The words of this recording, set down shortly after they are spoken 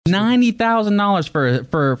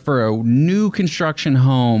$90,000 for a new construction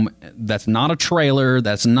home that's not a trailer,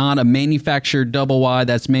 that's not a manufactured double wide,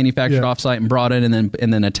 that's manufactured offsite and brought in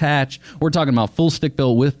and then attached. We're talking about full stick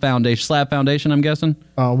built with foundation, slab foundation, I'm guessing?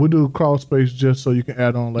 We do crawl space just so you can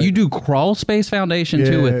add on later. You do crawl space foundation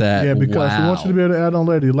too with that? Yeah, because we want you to be able to add on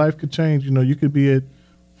later. Your life could change. You could be at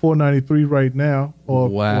 $493 right now or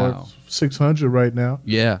 $600 right now.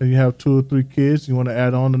 Yeah. And you have 2 or 3 kids. You want to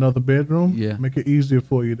add on another bedroom? Yeah. Make it easier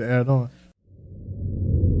for you to add on.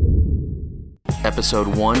 Episode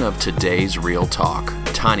 1 of today's Real Talk,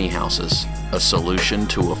 Tiny Houses, a solution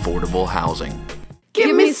to affordable housing.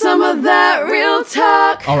 Give me some of that real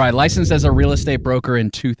talk. All right, licensed as a real estate broker in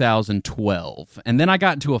 2012. And then I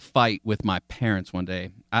got into a fight with my parents one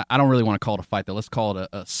day. I don't really want to call it a fight, though. Let's call it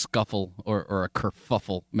a scuffle or a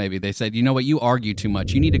kerfuffle, maybe. They said, you know what, you argue too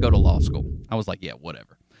much. You need to go to law school. I was like, yeah,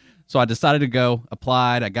 whatever. So I decided to go,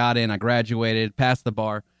 applied, I got in, I graduated, passed the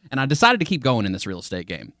bar, and I decided to keep going in this real estate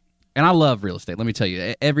game. And I love real estate, let me tell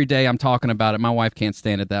you. Every day I'm talking about it. My wife can't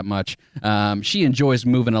stand it that much. She enjoys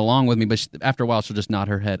moving along with me, but after a while she'll just nod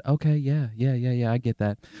her head. Okay, yeah, I get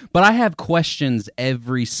that. But I have questions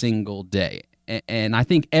every single day. And I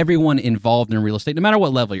think everyone involved in real estate, no matter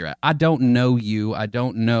what level you're at, I don't know you. I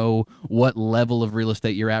don't know what level of real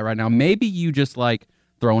estate you're at right now. Maybe you just like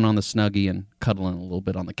throwing on the Snuggie and cuddling a little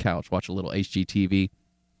bit on the couch, watch a little HGTV.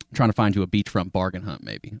 Trying to find you a beachfront bargain hunt,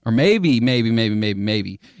 maybe. Or maybe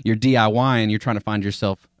you're DIY and you're trying to find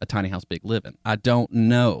yourself a tiny house, big living. I don't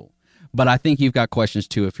know. But I think you've got questions,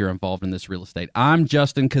 too, if you're involved in this real estate. I'm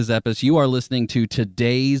Justin Kazepis. You are listening to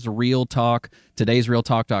Today's Real Talk,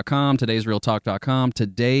 todaysrealtalk.com,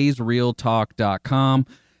 todaysrealtalk.com.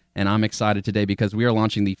 And I'm excited today because we are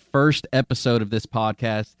launching the first episode of this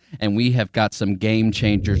podcast, and we have got some game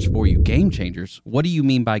changers for you. Game changers? What do you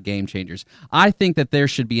mean by game changers? I think that there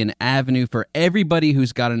should be an avenue for everybody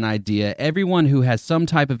who's got an idea, everyone who has some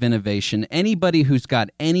type of innovation, anybody who's got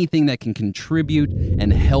anything that can contribute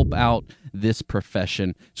and help out this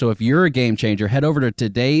profession. So if you're a game changer, head over to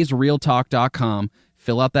todaysrealtalk.com.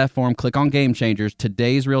 Fill out that form, click on Game Changers,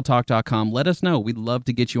 todaysrealtalk.com. Let us know. We'd love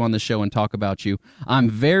to get you on the show and talk about you. I'm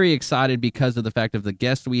very excited because of the fact of the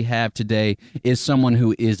guest we have today is someone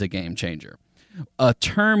who is a game changer. A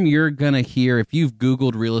term you're going to hear if you've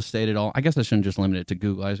Googled real estate at all. I guess I shouldn't just limit it to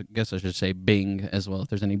Google. I guess I should say Bing as well if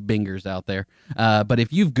there's any Bingers out there. But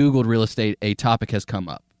if you've Googled real estate, a topic has come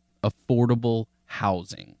up. Affordable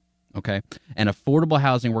housing. Okay? And affordable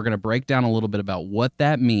housing, we're going to break down a little bit about what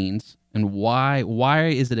that means. And why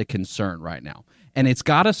is it a concern right now? And it's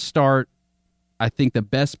got to start, I think the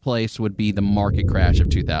best place would be the market crash of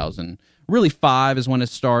 2000. Really 5 is when it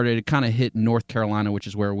started. It kind of hit North Carolina, which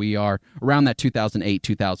is where we are. Around that 2008,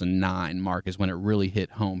 2009 mark is when it really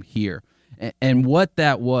hit home here. And what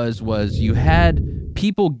that was you had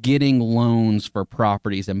people getting loans for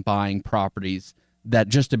properties and buying properties that,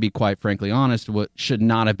 just to be quite frankly honest, should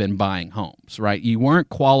not have been buying homes, right? You weren't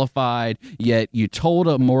qualified, yet you told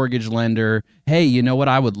a mortgage lender, hey, you know what,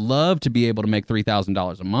 I would love to be able to make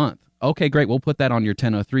 $3,000 a month. Okay, great, we'll put that on your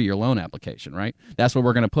 1003, your loan application, right? That's what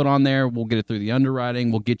we're going to put on there. We'll get it through the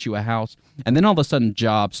underwriting. We'll get you a house. And then all of a sudden,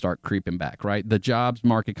 jobs start creeping back, right? The jobs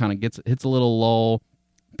market kind of hits a little lull.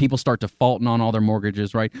 People start defaulting on all their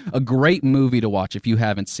mortgages, right? A great movie to watch if you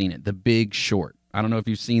haven't seen it, The Big Short. I don't know if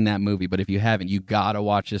you've seen that movie, but if you haven't, you got to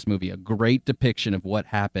watch this movie. A great depiction of what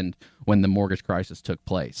happened when the mortgage crisis took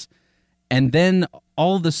place. And then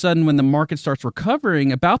all of a sudden, when the market starts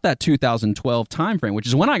recovering, about that 2012 timeframe, which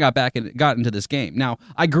is when I got into this game. Now,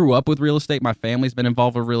 I grew up with real estate. My family's been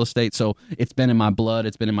involved with real estate, so it's been in my blood.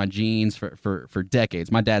 It's been in my genes for decades.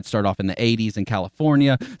 My dad started off in the 80s in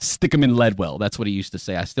California. Stick 'em in Leadwell. That's what he used to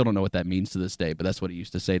say. I still don't know what that means to this day, but that's what he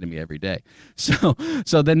used to say to me every day. So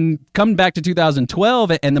then coming back to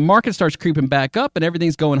 2012, and the market starts creeping back up, and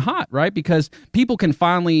everything's going hot, right? Because people can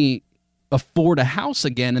finally afford a house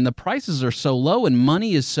again, and the prices are so low and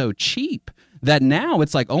money is so cheap that now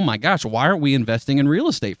it's like, oh my gosh, why aren't we investing in real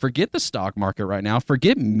estate? Forget the stock market right now.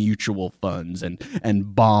 Forget mutual funds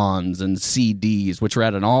and bonds and CDs, which are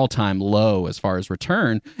at an all-time low as far as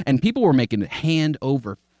return. And people were making hand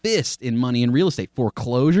over fist in money in real estate.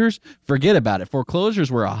 Foreclosures, forget about it. Foreclosures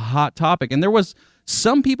were a hot topic. And there was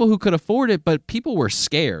some people who could afford it, but people were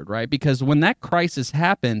scared, right? Because when that crisis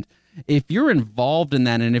happened, if you're involved in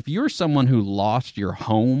that, and if you're someone who lost your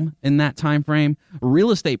home in that time frame,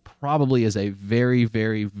 real estate probably is a very,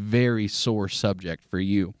 very, very sore subject for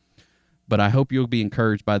you. But I hope you'll be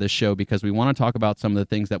encouraged by this show because we want to talk about some of the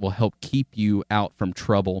things that will help keep you out from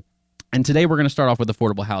trouble And today we're going to start off with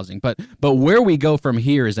affordable housing. But where we go from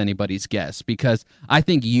here is anybody's guess, because I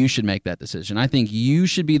think you should make that decision. I think you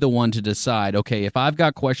should be the one to decide, okay, if I've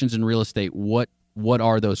got questions in real estate, what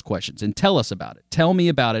are those questions? And tell us about it. Tell me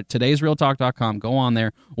about it. Today'sRealTalk.com. Go on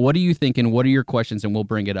there. What are you thinking? What are your questions? And we'll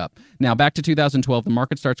bring it up. Now, back to 2012, the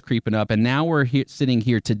market starts creeping up, and now we're sitting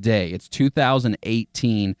here today. It's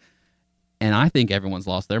 2018, and I think everyone's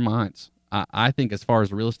lost their minds. I think as far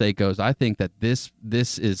as real estate goes, I think that this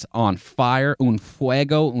is on fire. Un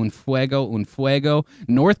fuego.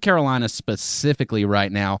 North Carolina specifically right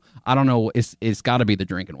now, I don't know, it's got to be the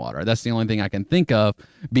drinking water. That's the only thing I can think of,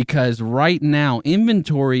 because right now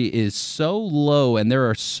inventory is so low and there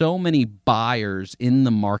are so many buyers in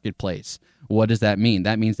the marketplace. What does that mean?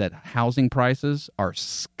 That means that housing prices are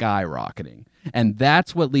skyrocketing. And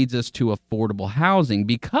that's what leads us to affordable housing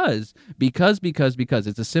because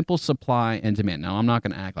it's a simple supply and demand. Now, I'm not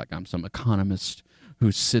going to act like I'm some economist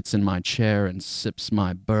who sits in my chair and sips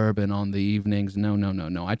my bourbon on the evenings.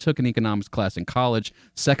 No. I took an economics class in college.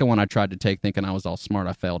 Second one I tried to take thinking I was all smart,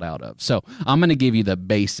 I failed out of. So I'm going to give you the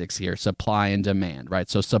basics here, supply and demand, right?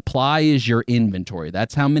 So supply is your inventory.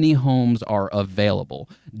 That's how many homes are available.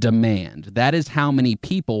 Demand, that is how many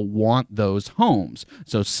people want those homes.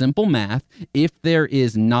 So simple math, if there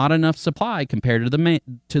is not enough supply compared to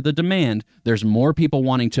the demand, there's more people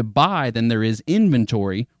wanting to buy than there is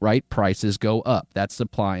inventory, right? Prices go up. That's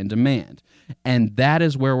supply and demand. And that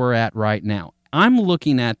is where we're at right now. I'm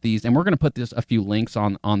looking at these, and we're going to put a few links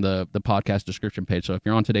on the podcast description page. So if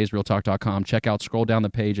you're on todaysrealtalk.com, scroll down the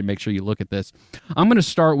page and make sure you look at this. I'm going to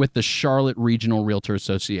start with the Charlotte Regional Realtor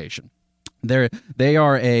Association. They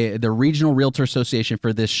are the regional realtor association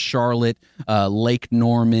for this Charlotte, Lake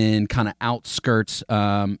Norman kind of outskirts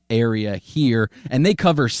area here, and they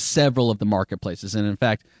cover several of the marketplaces. And in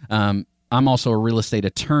fact, I'm also a real estate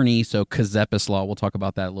attorney, so Kazepis Law, we'll talk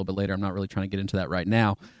about that a little bit later. I'm not really trying to get into that right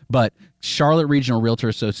now. But Charlotte Regional Realtor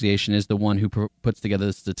Association is the one who puts together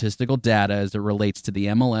the statistical data as it relates to the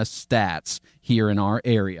MLS stats here in our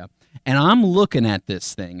area. And I'm looking at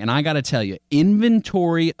this thing, and I got to tell you,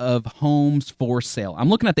 inventory of homes for sale. I'm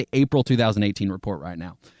looking at the April 2018 report right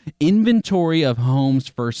now. Inventory of homes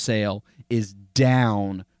for sale is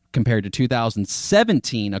down compared to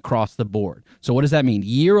 2017 across the board. So what does that mean?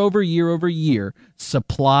 Year over year,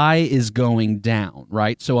 supply is going down,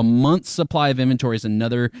 right? So a month's supply of inventory is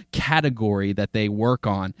another category that they work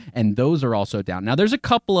on, and those are also down. Now, there's a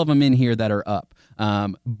couple of them in here that are up,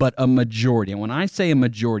 but a majority, and when I say a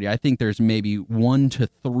majority, I think there's maybe 1 to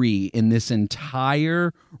 3 in this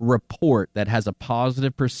entire report that has a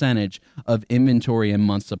positive percentage of inventory and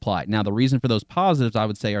month supply. Now, the reason for those positives, I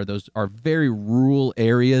would say, are very rural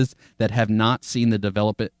areas that have not seen the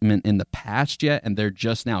development in the past yet, and they're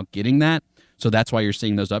just now getting that. So that's why you're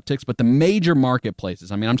seeing those upticks. But the major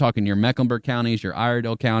marketplaces, I mean, I'm talking your Mecklenburg counties, your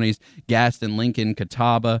Iredell counties, Gaston, Lincoln,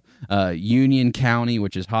 Catawba, Union County,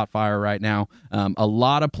 which is hot fire right now. A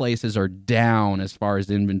lot of places are down as far as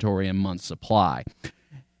inventory and month supply.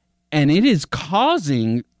 And it is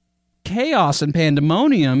causing chaos and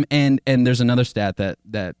pandemonium. And there's another stat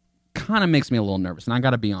that kind of makes me a little nervous, and I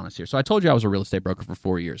got to be honest here. So I told you I was a real estate broker for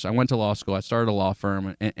 4 years. I went to law school. I started a law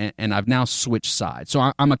firm, and I've now switched sides.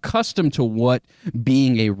 So I'm accustomed to what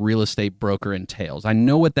being a real estate broker entails. I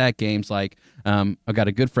know what that game's like. I've got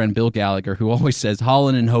a good friend, Bill Gallagher, who always says,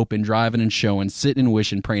 hauling and hoping, driving and showing, sitting and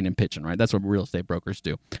wishing, praying and pitching, right? That's what real estate brokers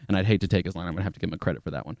do. And I'd hate to take his line. I'm going to have to give him credit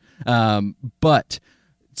for that one. But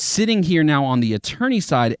sitting here now on the attorney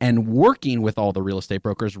side and working with all the real estate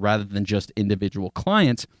brokers rather than just individual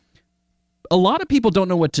clients, a lot of people don't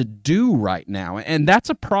know what to do right now, and that's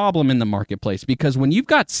a problem in the marketplace, because when you've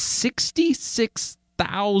got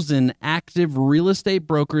 66,000 active real estate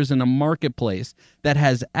brokers in a marketplace that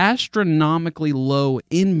has astronomically low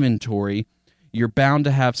inventory, you're bound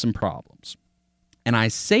to have some problems. And I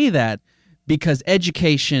say that because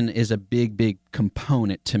education is a big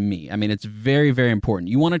component to me. I mean, it's very, very important.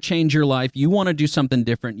 You want to change your life, you want to do something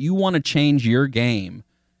different, you want to change your game,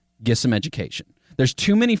 get some education. There's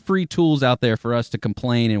too many free tools out there for us to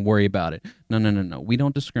complain and worry about it. No. We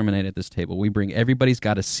don't discriminate at this table. Everybody's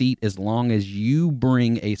got a seat as long as you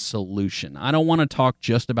bring a solution. I don't want to talk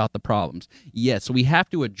just about the problems. Yes, we have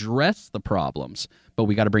to address the problems, but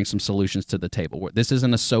we got to bring some solutions to the table. This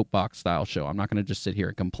isn't a soapbox style show. I'm not going to just sit here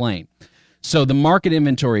and complain. So the market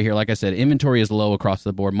inventory here, like I said, inventory is low across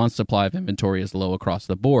the board. Month supply of inventory is low across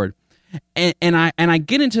the board. And I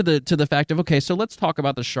get into the fact of, okay, so let's talk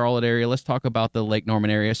about the Charlotte area, let's talk about the Lake Norman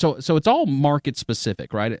area. So it's all market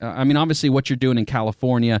specific, right? I mean, obviously what you're doing in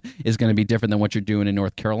California is going to be different than what you're doing in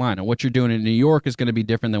North Carolina. What you're doing in New York is going to be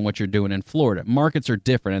different than what you're doing in Florida. Markets are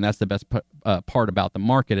different, and that's the best part about the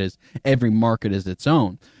market is every market is its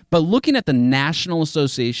own. But looking at the National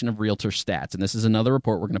Association of Realtor stats, and this is another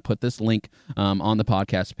report, we're going to put this link on the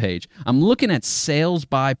podcast page. I'm looking at sales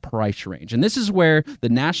by price range. And this is where the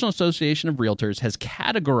National Association of Realtors has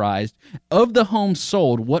categorized of the homes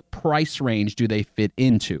sold, what price range do they fit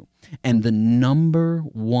into? And the number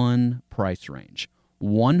one price range,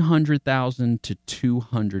 $100,000 to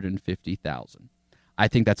 $250,000. I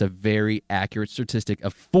think that's a very accurate statistic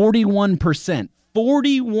of 41%.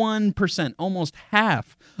 41%, almost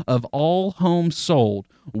half of all homes sold,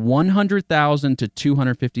 $100,000 to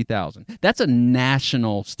 $250,000. That's a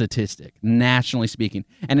national statistic, nationally speaking,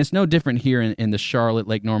 and it's no different here in the Charlotte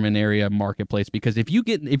Lake Norman area marketplace. Because if you're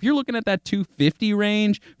looking at that $250,000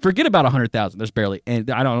 range, forget about $100,000. There's barely,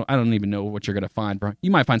 and I don't even know what you're going to find.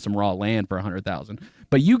 You might find some raw land for $100,000,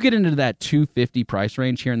 but you get into that $250,000 price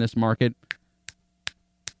range here in this market,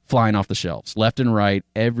 flying off the shelves, left and right,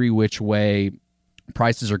 every which way.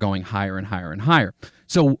 Prices are going higher and higher and higher.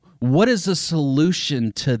 So what is the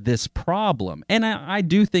solution to this problem? And I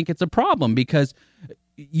do think it's a problem because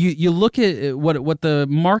you look at what the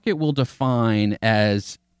market will define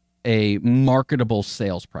as a marketable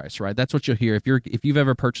sales price, right? That's what you'll hear. If you've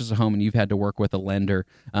ever purchased a home and you've had to work with a lender,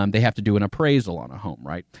 they have to do an appraisal on a home,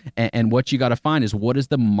 right? And what you got to find is, what is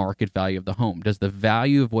the market value of the home? Does the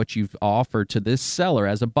value of what you've offered to this seller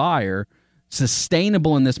as a buyer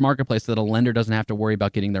sustainable in this marketplace that a lender doesn't have to worry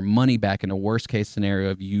about getting their money back in a worst case scenario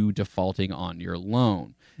of you defaulting on your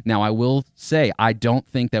loan? Now, I will say I don't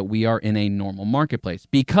think that we are in a normal marketplace,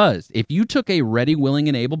 because if you took a ready, willing,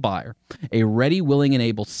 and able buyer, a ready, willing, and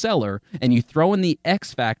able seller, and you throw in the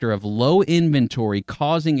X factor of low inventory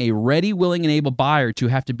causing a ready, willing, and able buyer to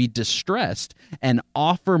have to be distressed and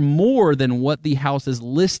offer more than what the house is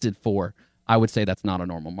listed for, I would say that's not a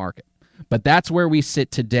normal market. But that's where we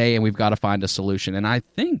sit today, and we've got to find a solution. And I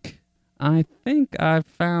think I've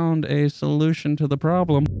found a solution to the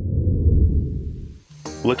problem.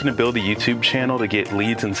 Looking to build a YouTube channel to get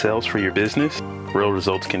leads and sales for your business? Real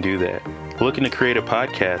Results can do that. Looking to create a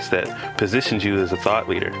podcast that positions you as a thought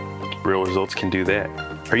leader? Real Results can do that.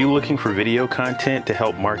 Are you looking for video content to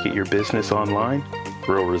help market your business online?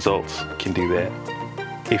 Real Results can do that.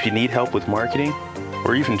 If you need help with marketing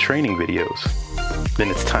or even training videos, then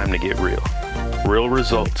it's time to get real.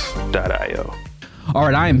 RealResults.io. All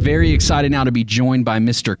right, I am very excited now to be joined by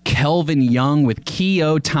Mr. Kelvin Young with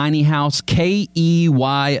Keyo Tiny House,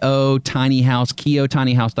 Keyo Tiny House,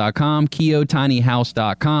 KeyoTinyHouse.com,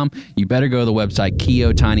 KeyoTinyHouse.com. You better go to the website,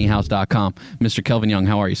 KeyoTinyHouse.com. Mr. Kelvin Young,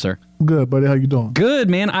 how are you, sir? Good, buddy. How you doing? Good,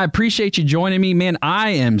 man. I appreciate you joining me, man.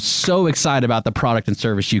 I am so excited about the product and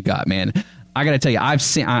service you got, man. I got to tell you, I've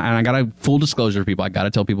seen, and I got a full disclosure to people. I got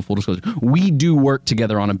to tell people full disclosure. We do work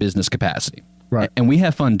together on a business capacity. Right. And we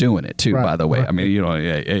have fun doing it too, by the way. Right. I mean, you know,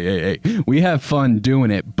 hey. We have fun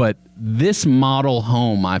doing it, but this model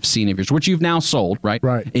home I've seen of yours, which you've now sold, right?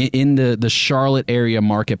 Right. In the Charlotte area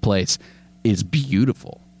marketplace, is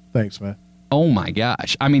beautiful. Thanks, man. Oh my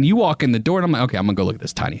gosh. I mean, you walk in the door and I'm like, okay, I'm going to go look at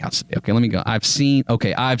this tiny house today. Okay, let me go. I've seen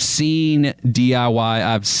DIY.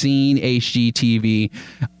 I've seen HGTV.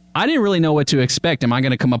 I didn't really know what to expect. Am I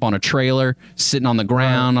going to come up on a trailer, sitting on the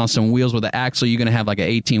ground on some wheels with an axle? You're going to have like an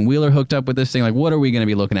 18-wheeler hooked up with this thing? Like, what are we going to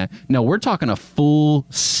be looking at? No, we're talking a full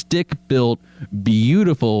stick-built,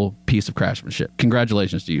 beautiful piece of craftsmanship.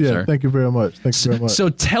 Congratulations to you, sir. Thank you very much. Thank you very much. So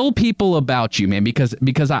tell people about you, man, because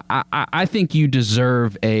I think you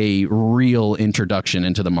deserve a real introduction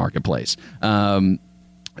into the marketplace. Since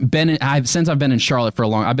I've been in Charlotte for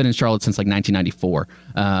I've been in Charlotte since like 1994.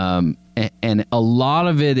 And a lot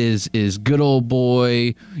of it is good old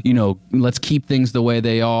boy, you know, let's keep things the way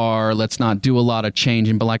they are. Let's not do a lot of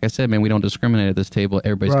changing. But like I said, man, we don't discriminate at this table.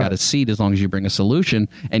 Everybody's got a seat as long as you bring a solution.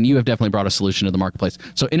 And you have definitely brought a solution to the marketplace.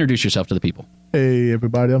 So introduce yourself to the people. Hey,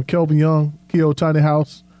 everybody. I'm Kelvin Young, Keyo Tiny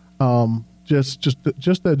House. Just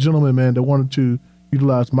that gentleman, man, that wanted to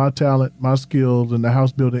utilize my talent, my skills in the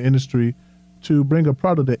house building industry to bring a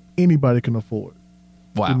product that anybody can afford.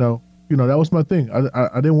 Wow. You know, that was my thing.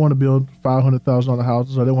 I didn't want to build $500,000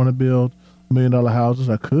 houses. I didn't want to build $1 million houses.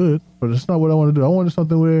 I could, but it's not what I want to do. I wanted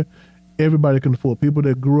something where everybody can afford. People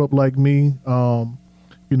that grew up like me,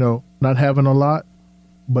 you know, not having a lot,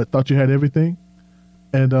 but thought you had everything.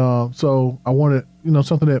 And so I wanted, you know,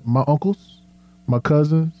 something that my uncles, my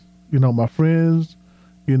cousins, you know, my friends,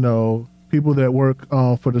 you know, people that work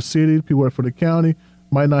for the city, people work for the county,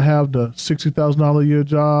 might not have the $60,000 a year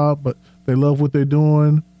job, but they love what they're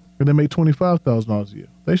doing, and they make $25,000 a year.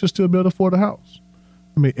 They should still be able to afford a house.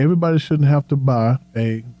 I mean, everybody shouldn't have to buy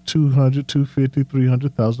a $200,000, $250,000,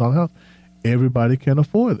 $300,000 house. Everybody can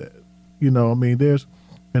afford that. You know, I mean, there's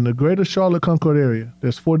in the greater Charlotte Concord area,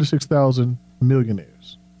 there's 46,000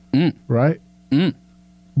 millionaires, right?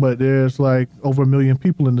 But there's like over 1 million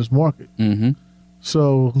people in this market.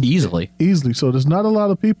 So Easily. So there's not a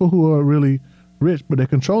lot of people who are really rich, but they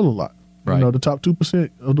control a lot. Right. You know, the top 2%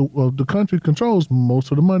 of the country controls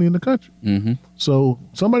most of the money in the country. So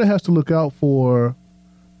somebody has to look out for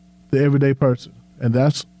the everyday person. And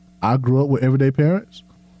I grew up with everyday parents.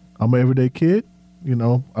 I'm an everyday kid. You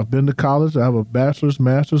know, I've been to college. I have a bachelor's,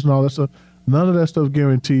 master's, and all that stuff. None of that stuff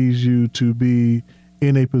guarantees you to be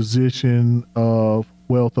in a position of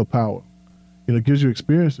wealth or power. You know, it gives you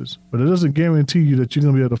experiences, but it doesn't guarantee you that you're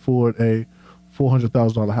going to be able to afford a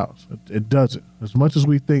 $400,000 house. It doesn't. As much as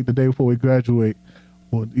we think the day before we graduate,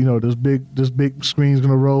 well, you know, this big screen's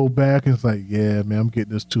going to roll back, and it's like, yeah, man, I'm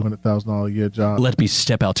getting this $200,000 a year job. Let me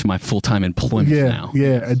step out to my full-time employment now.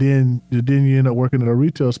 Yeah, and then you end up working at a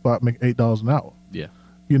retail spot, make $8 an hour. Yeah.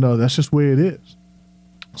 You know, that's just where it is.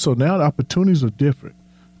 So now the opportunities are different.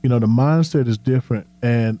 You know, the mindset is different,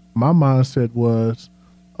 and my mindset was,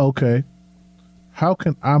 okay, how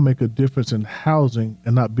can I make a difference in housing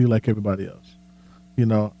and not be like everybody else? You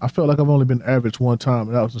know, I felt like I've only been average one time,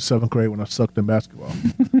 and that was in 7th grade when I sucked in basketball.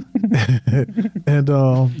 And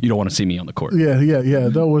you don't want to see me on the court. Yeah.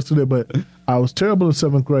 That was today, but I was terrible in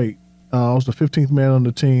 7th grade. I was the 15th man on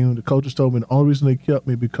the team. The coaches told me the only reason they kept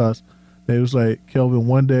me because they was like, Kelvin,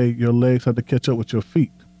 one day your legs had to catch up with your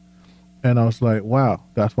feet. And I was like, wow,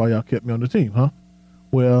 that's why y'all kept me on the team, huh?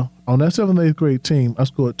 Well, on that 7th and 8th grade team, I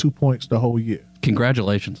scored 2 points the whole year.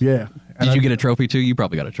 Congratulations. Yeah. Did you get a trophy too? You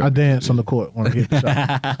probably got a trophy. I danced on the court when I hit the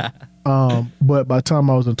shot. But by the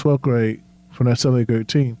time I was in 12th grade, from that 7th, 8th grade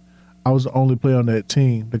team, I was the only player on that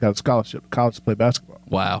team that got a scholarship to college to play basketball.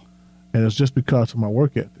 Wow. And it's just because of my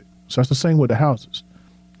work ethic. So that's the same with the houses.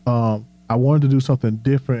 I wanted to do something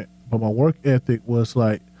different, but my work ethic was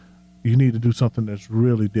like, you need to do something that's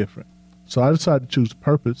really different. So I decided to choose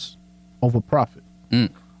purpose over profit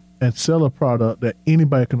and sell a product that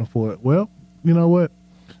anybody can afford. Well, you know what?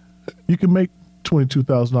 You can make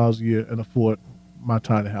 $22,000 a year and afford my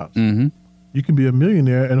tiny house. You can be a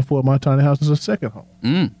millionaire and afford my tiny house as a second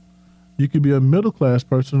home. You could be a middle class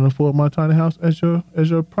person and afford my tiny house as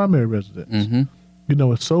your primary residence. You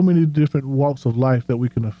know, it's so many different walks of life that we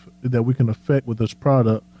can affect with this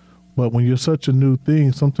product. But when you're such a new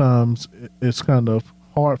thing, sometimes it's kind of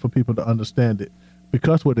hard for people to understand it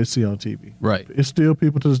because what they see on TV. Right. It's still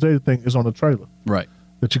people to this day that think it's on a trailer. Right.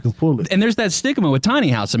 That you can pull it. And there's that stigma with tiny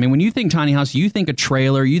house. I mean, when you think tiny house, you think a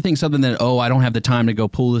trailer, you think something that, I don't have the time to go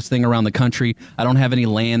pull this thing around the country. I don't have any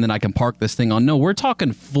land that I can park this thing on. No, we're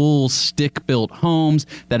talking full stick-built homes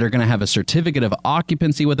that are going to have a certificate of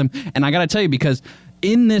occupancy with them. And I got to tell you, because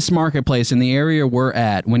in this marketplace, in the area we're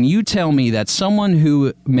at, when you tell me that someone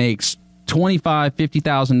who makes $25,000,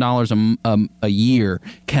 $50,000 a year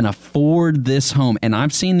can afford this home, and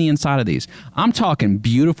I've seen the inside of these. I'm talking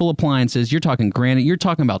beautiful appliances. You're talking granite. You're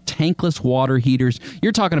talking about tankless water heaters.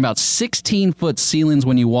 You're talking about 16-foot ceilings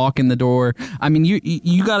when you walk in the door. I mean,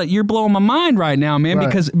 you're blowing my mind right now, man.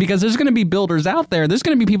 Right. Because there's going to be builders out there. There's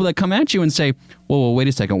going to be people that come at you and say, "Whoa, wait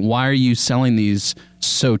a second. Why are you selling these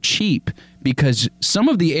so cheap?" Because some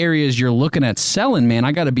of the areas you're looking at selling, man,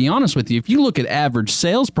 I got to be honest with you. If you look at average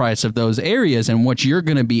sales price of those areas and what you're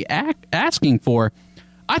going to be asking for,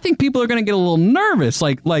 I think people are going to get a little nervous.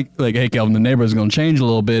 Like, hey, Kelvin, the neighborhood's going to change a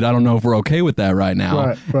little bit. I don't know if we're okay with that right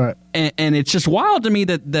now. Right. And it's just wild to me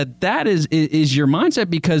that is your mindset,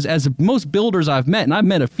 because as most builders I've met, and I've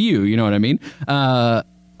met a few, you know what I mean? A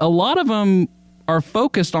lot of them are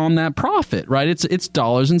focused on that profit, right? It's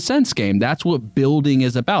dollars and cents game. That's what building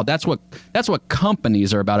is about. That's what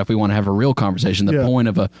companies are about. If we want to have a real conversation, the point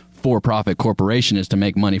of a for-profit corporation is to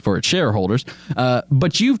make money for its shareholders.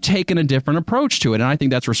 But you've taken a different approach to it, and I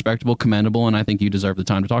think that's respectable, commendable, and I think you deserve the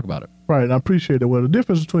time to talk about it. Right, and I appreciate it. Well, the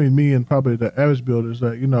difference between me and probably the average builder is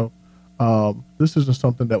that, this isn't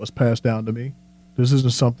something that was passed down to me. This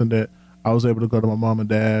isn't something that I was able to go to my mom and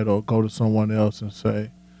dad or go to someone else and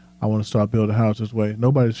say, I want to start building a house this way.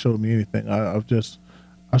 Nobody showed me anything.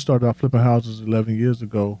 I started out flipping houses 11 years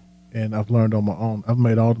ago, and I've learned on my own. I've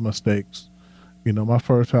made all the mistakes. You know, my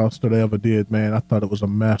first house that I ever did, man, I thought it was a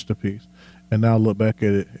masterpiece. And now I look back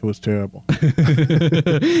at it, it was terrible.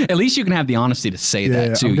 At least you can have the honesty to say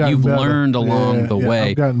that, too. You've learned along the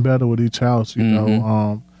way. I've gotten better with each house, you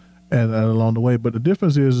know, and along the way. But the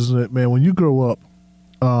difference is that, man, when you grow up,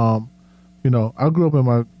 I grew up in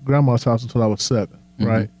my grandma's house until I was 7.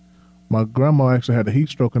 right? My grandma actually had a heat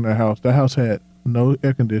stroke in their house. That house had no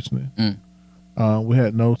air conditioning. We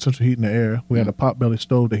had no central heating the air. We had a potbelly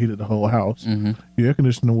stove that heated the whole house. Your air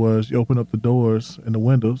conditioning was you open up the doors and the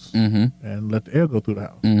windows and let the air go through the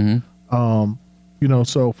house. You know,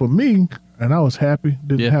 so for me, and I was happy.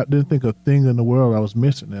 Didn't think a thing in the world I was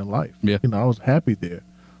missing in life. Yeah. You know, I was happy there.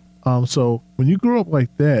 So when you grow up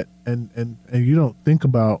like that and you don't think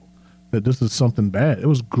about that this is something bad, it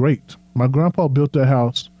was great. My grandpa built that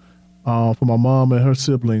house for my mom and her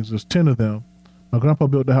siblings. There's 10 of them. My grandpa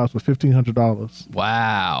built the house for $1,500.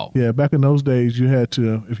 Wow. Yeah, back in those days, you had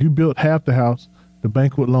to, if you built half the house, the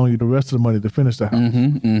bank would loan you the rest of the money to finish the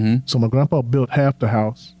house. So my grandpa built half the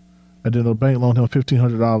house, and then the bank loaned him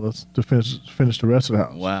 $1,500 to finish the rest of the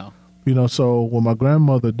house. Wow. You know, so when my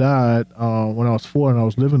grandmother died, when I was 4 and I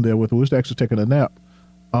was living there with her, we was actually taking a nap.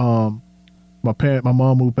 My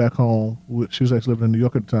mom moved back home. She was actually living in New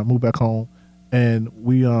York at the time. Moved back home, and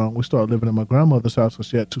we started living in my grandmother's house because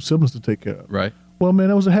she had 2 siblings to take care of. Right. Well, man,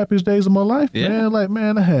 that was the happiest days of my life, Yeah. man. Like,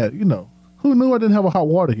 man, I had, you know, who knew I didn't have a hot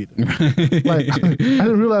water heater? Like, I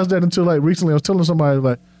didn't realize that until like recently. I was telling somebody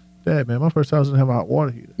like, Dad, man, my first house didn't have a hot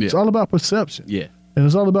water heater. Yeah. It's all about perception. Yeah. And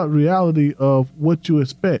it's all about reality of what you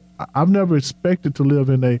expect. I've never expected to live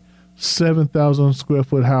in a 7,000 square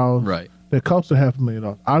foot house Right. that costs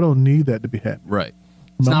 $500,000. I don't need that to be happy. Right.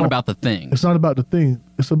 It's My not mom- about the thing. It's not about the thing.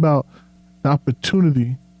 It's about the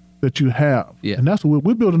opportunity that you have. Yeah. And that's what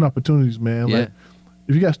we're building opportunities, man. Yeah. Like,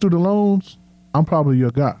 if you got student loans, I'm probably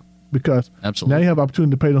your guy because Absolutely. now you have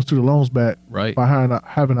opportunity to pay those student loans back Right. by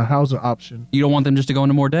having a housing option. You don't want them just to go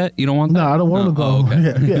into more debt? You don't want that? No, I don't want them to go. Oh,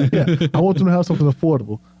 okay. Yeah. I want them to have something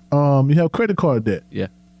affordable. You have credit card debt. Yeah.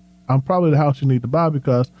 I'm probably the house you need to buy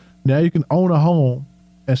because now you can own a home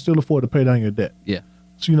and still afford to pay down your debt. Yeah.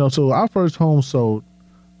 So, you know, so our first home sold.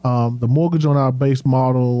 The mortgage on our base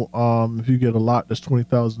model, if you get a lot that's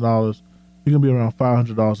 $20,000, you're gonna be around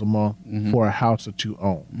 $500 a month for a house that you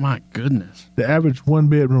own. My goodness. The average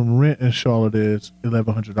 1-bedroom rent in Charlotte is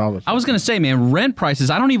 $1,100. I was going to say, man, rent prices,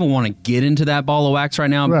 I don't even want to get into that ball of wax right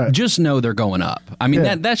now. Right. Just know they're going up. I mean,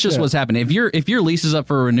 Yeah, that's just yeah. what's happening. If your lease is up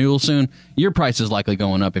for renewal soon, your price is likely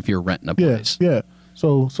going up if you're renting a place. Yeah.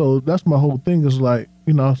 So that's my whole thing is like,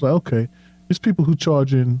 you know, it's like, okay, it's people who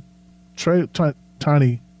charging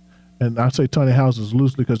tiny, and I say tiny houses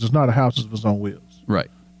loosely because it's not a house, it's on wheels. Right.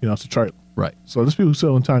 You know, it's a trailer. Right. So there's people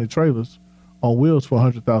selling tiny trailers on wheels for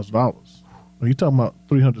 $100,000. When you're talking about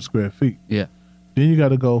 300 square feet. Yeah. Then you got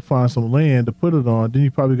to go find some land to put it on. Then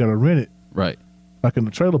you probably got to rent it, Right. like in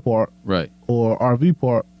the trailer park Right. or RV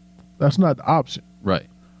park. That's not the option, Right.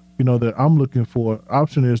 you know, that I'm looking for.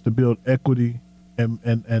 Option is to build equity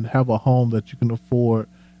and have a home that you can afford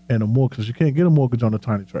and a mortgage. You can't get a mortgage on a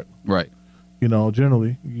tiny trailer. Right. You know,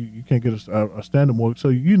 generally, you can't get a standard mortgage. So,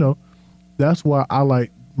 you know, that's why I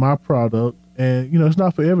like my product. And, you know, it's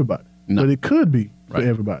not for everybody, No. but it could be for Right.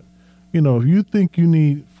 everybody. You know, if you think you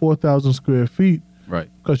need 4,000 square feet Right.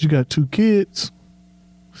 because you got 2 kids,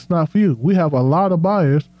 it's not for you. We have a lot of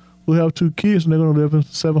buyers who have 2 kids and they're going to live in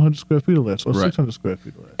 700 square feet or less or Right. 600 square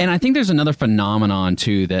feet or less. And I think there's another phenomenon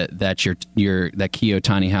too that that Keo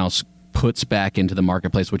Tiny House puts back into the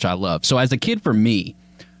marketplace, which I love. So as a kid, for me,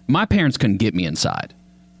 my parents couldn't get me inside.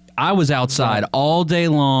 I was outside all day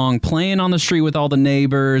long, playing on the street with all the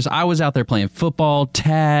neighbors. I was out there playing football,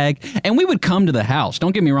 tag, and we would come to the house.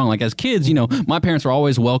 Don't get me wrong. Like as kids, you know, my parents were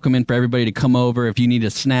always welcoming for everybody to come over if you need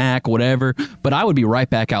a snack, whatever. But I would be right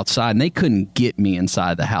back outside, and they couldn't get me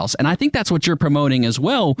inside the house. And I think that's what you're promoting as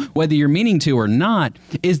well, whether you're meaning to or not,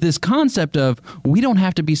 is this concept of we don't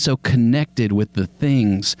have to be so connected with the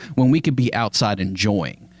things when we could be outside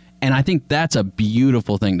enjoying. And I think that's a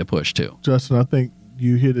beautiful thing to push to. Justin, I think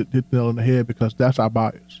you hit the nail on the head because that's our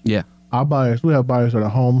buyers. Yeah. Our buyers, we have buyers that are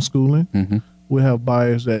homeschooling. Mm-hmm. We have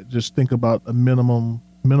buyers that just think about a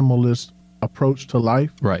minimalist approach to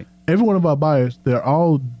life. Right. Every one of our buyers, they're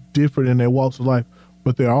all different in their walks of life,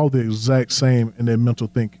 but they're all the exact same in their mental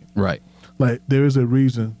thinking. Right. Like there is a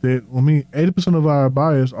reason that 80% of our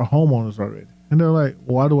buyers are homeowners already, and they're like,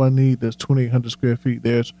 why do I need this 2,800 square feet?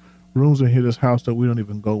 There's rooms in here, this house that we don't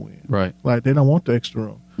even go in. Right. Like they don't want the extra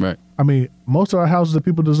room. Right. I mean, most of our houses that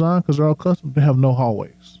people design because they're all custom, they have no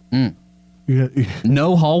hallways. Mm. You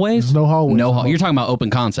No hallways? There's no hallways. No. You're talking about open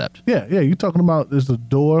concept. yeah. You're talking about there's a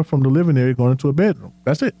door from the living area going into a bedroom.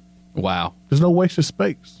 That's it. Wow. There's no wasted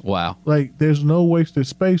space. Wow. Like there's no wasted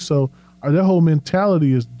space. So their whole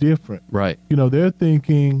mentality is different. Right. You know, they're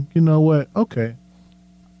thinking, you know what? Okay,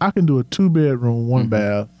 I can do a 2-bedroom, 1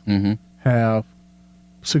 bath, Mm-hmm. have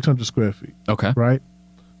 600 square feet. Okay. Right.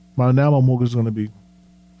 My mortgage is going to be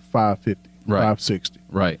 $550, Right. $560.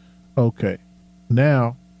 Right. Okay.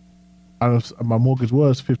 Now, my mortgage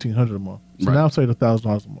was $1,500 a month. So Right. now I'm saving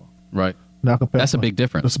 $1,000 a month. Right. Now I can pay That's a off- big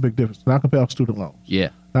difference. That's a big difference. Now I can pay off student loans. Yeah.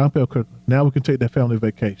 Now I can pay off credit. Now we can take that family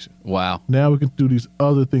vacation. Wow. Now we can do these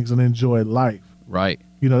other things and enjoy life. Right.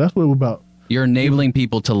 You know, that's what we're about. You're enabling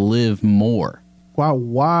people to live more.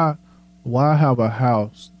 Why have a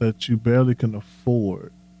house that you barely can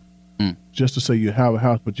afford just to say you have a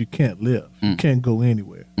house, but you can't live? You can't go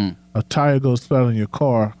anywhere. A tire goes flat on your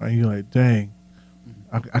car, and you're like, dang,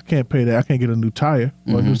 I can't pay that. I can't get a new tire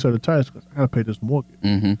or a new set of tires because I got to pay this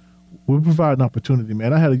mortgage. We provide an opportunity,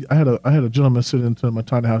 man. I had a gentleman sit into my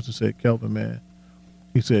tiny house and say, Kelvin, man,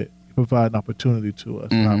 he said, you provide an opportunity to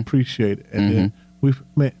us, and I appreciate it. And then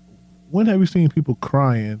when have you seen people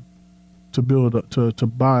crying to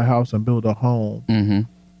buy a house and build a home,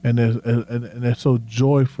 and they're so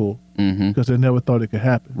joyful because they never thought it could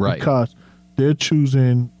happen, Right. because they're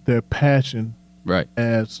choosing their passion Right.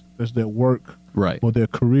 as their work Right. or their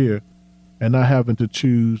career, and not having to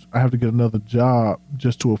choose. I have to get another job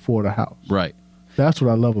just to afford a house. Right. That's what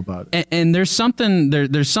I love about it. And there's something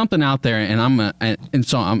out there, and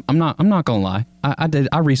so I'm not gonna lie.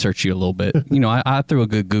 I researched you a little bit. You know, I threw a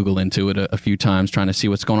good Google into it a few times trying to see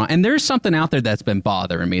what's going on. And there's something out there that's been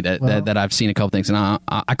bothering me that I've seen a couple things, and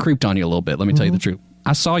I creeped on you a little bit. Let me tell you the truth.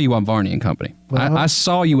 I saw you on Varney and Company. I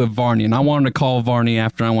saw you at Varney, and I wanted to call Varney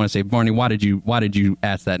after. I want to say, Varney, why did you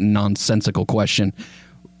ask that nonsensical question?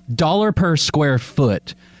 Dollar per square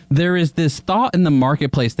foot. There is this thought in the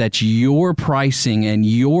marketplace that your pricing and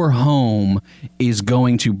your home is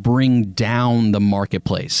going to bring down the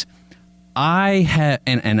marketplace. I have,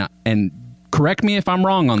 and correct me if I'm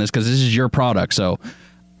wrong on this because this is your product. So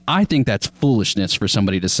I think that's foolishness for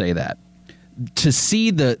somebody to say that. To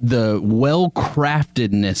see the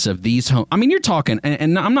well-craftedness of these homes. I mean, you're talking,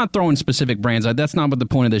 and I'm not throwing specific brands. That's not what the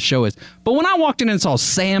point of this show is. But when I walked in and saw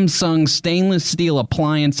Samsung stainless steel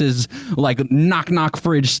appliances, like knock-knock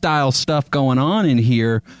fridge style stuff going on in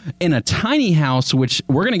here, in a tiny house, which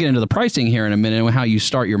we're going to get into the pricing here in a minute and how you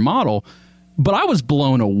start your model. But I was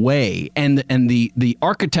blown away, and the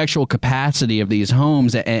architectural capacity of these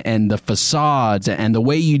homes, and the facades, and the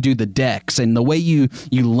way you do the decks, and the way you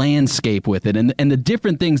landscape with it, and the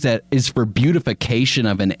different things that is for beautification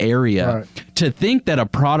of an area. Right. To think that a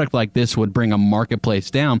product like this would bring a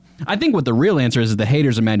marketplace down, I think what the real answer is the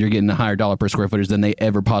haters are mad you're getting a higher dollar per square footage than they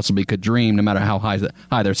ever possibly could dream, no matter how high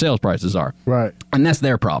their sales prices are. Right. And that's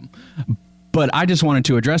their problem. But I just wanted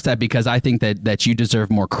to address that because I think that you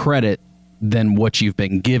deserve more credit than what you've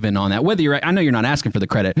been given on that. Whether I know you're not asking for the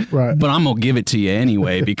credit, right, but I'm gonna give it to you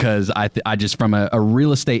anyway because I just from a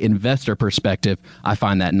real estate investor perspective, I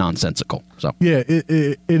find that nonsensical. So yeah,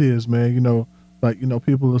 it is, man. You know,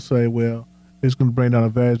 people will say, well, it's going to bring down the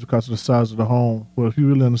values because of the size of the home. Well, if you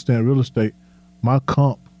really understand real estate, my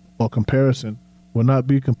comp or comparison will not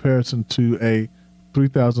be comparison to a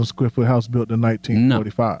 3,000 square foot house built in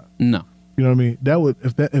 1945. No. You know what I mean? That would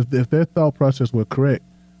if their thought process were correct,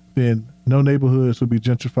 then no neighborhoods would be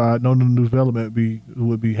gentrified, no new development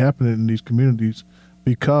would be happening in these communities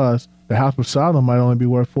because the house beside them might only be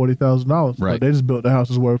worth $40,000. Right. But they just built the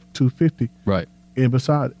house is worth $250. Right. In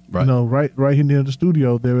beside it. Right. You know, right here near the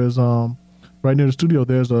studio there's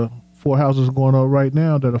a 4 houses going on right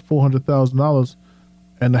now that are $400,000,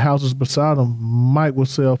 and the houses beside them will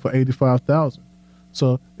sell for $85,000.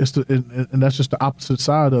 So and that's just the opposite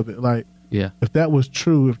side of it. Like, yeah, if that was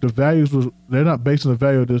true, if the values they're not basing the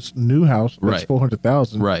value of this new house that's right,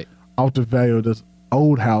 $400,000 right, off the value of this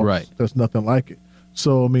old house right, that's nothing like it.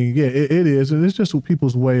 So I mein, yeah, it is, and it's just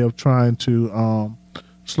people's way of trying to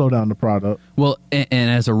slow down the product. Well, and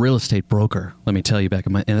as a real estate broker, let me tell you, back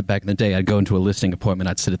in the day, I'd go into a listing appointment,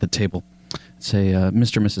 I'd sit at the table, say,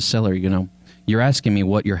 Mr. and Mrs. Seller, you know, you're asking me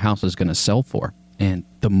what your house is going to sell for, and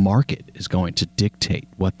the market is going to dictate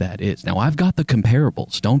what that is. Now, I've got the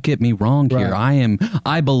comparables. Don't get me wrong here. Right.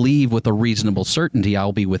 I believe with a reasonable certainty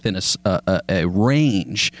I'll be within a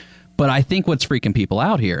range. But I think what's freaking people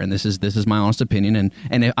out here, and this is my honest opinion,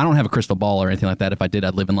 and I don't have a crystal ball or anything like that. If I did,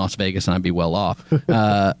 I'd live in Las Vegas and I'd be well off.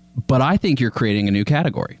 But I think you're creating a new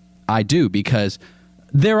category. I do, because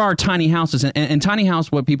there are tiny houses, and tiny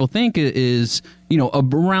house, what people think is, you know,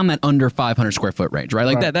 around that under 500 square foot range, right?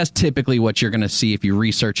 Like right. that's typically what you're going to see if you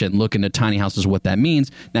research and look into tiny houses, what that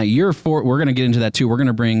means. Now we're going to get into that too. We're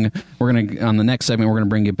going to on the next segment, we're going to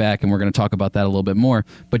bring you back and we're going to talk about that a little bit more,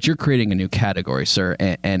 but you're creating a new category, sir.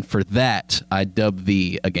 And for that, I dub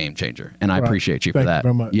thee a game changer, and I appreciate you for that.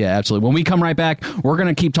 Thank you very much. Yeah, absolutely. When we come right back, we're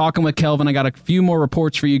going to keep talking with Kelvin. I got a few more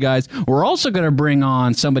reports for you guys. We're also going to bring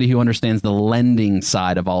on somebody who understands the lending side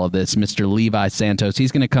of all of this, Mr. Levi Santos.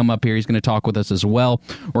 He's going to come up here. He's going to talk with us as well.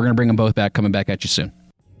 We're going to bring them both back, coming back at you soon.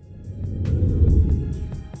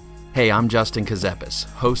 Hey, I'm Justin Kazepis,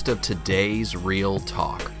 host of Today's Real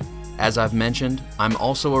Talk. As I've mentioned, I'm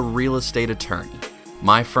also a real estate attorney.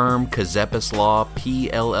 My firm, Kazepis Law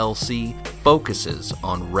PLLC, focuses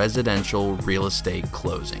on residential real estate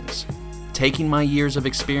closings. Taking my years of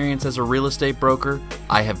experience as a real estate broker,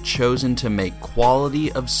 I have chosen to make quality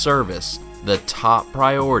of service the top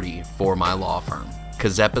priority for my law firm.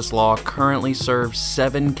 Kazepis Law currently serves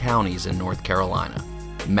 7 counties in North Carolina: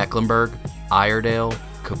 Mecklenburg, Iredell,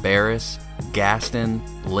 Cabarrus, Gaston,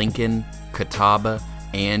 Lincoln, Catawba,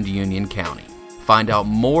 and Union County. Find out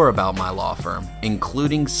more about my law firm,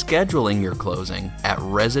 including scheduling your closing, at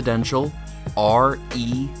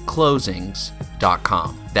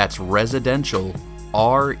residentialreclosings.com. That's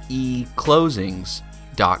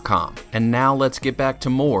residentialreclosings.com. And now let's get back to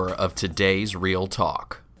more of today's Real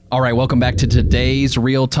Talk. All right, welcome back to Today's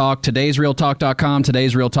Real Talk. Today'sRealTalk.com,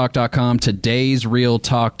 Today'sRealTalk.com,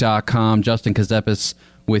 Today'sRealTalk.com. Justin Kazepis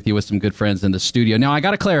with you with some good friends in the studio. Now, I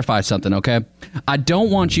got to clarify something, okay? I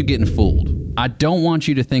don't want you getting fooled. I don't want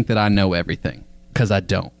you to think that I know everything, because I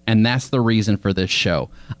don't. And that's the reason for this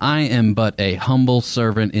show. I am but a humble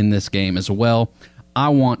servant in this game as well. I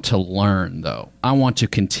want to learn, though. I want to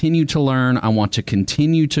continue to learn. I want to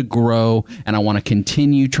continue to grow. And I want to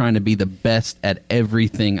continue trying to be the best at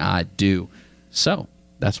everything I do. So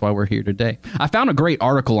that's why we're here today. I found a great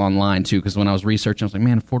article online, too, because when I was researching, I was like,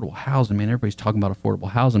 man, affordable housing, man, everybody's talking about affordable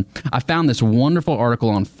housing. I found this wonderful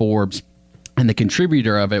article on Forbes, and the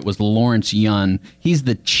contributor of it was Lawrence Yun. He's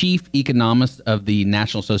the chief economist of the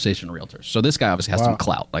National Association of Realtors. So this guy obviously has some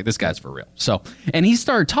clout. Like, this guy's for real. So, and he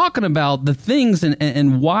started talking about the things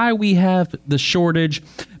and why we have the shortage.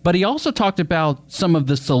 But he also talked about some of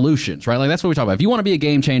the solutions, right? Like, that's what we talk about. If you want to be a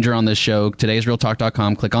game changer on this show,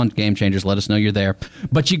 today'srealtalk.com, click on Game Changers, let us know you're there.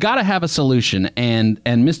 But you got to have a solution. And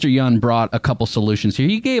Mr. Yun brought a couple solutions here.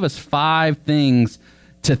 He gave us 5 things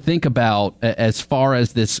to think about as far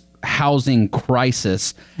as this housing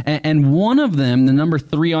crisis. And one of them, the number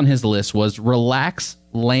 3 on his list, was relax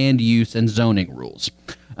land use and zoning rules.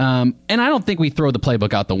 And I don't think we throw the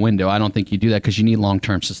playbook out the window. I don't think you do that because you need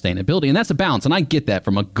long-term sustainability. And that's a balance. And I get that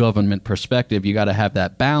from a government perspective. You got to have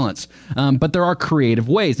that balance. But there are creative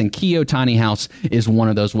ways. And Keyo Tiny House is one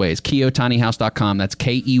of those ways. KeyoTinyHouse.com. That's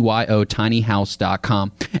KEYO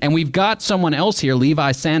tinyhouse.com. And we've got someone else here,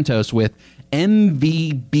 Levi Santos, with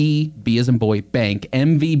MVB, B as in boy, Bank,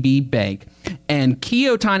 MVB Bank. And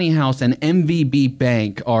Keyo Tiny House and MVB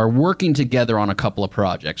Bank are working together on a couple of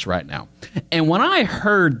projects right now. And when I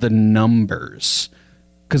heard the numbers,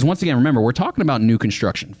 because once again, remember, we're talking about new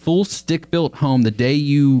construction. Full stick-built home, the day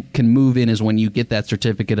you can move in is when you get that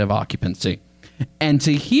certificate of occupancy. And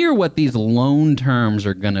to hear what these loan terms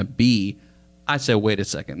are going to be, I said, wait a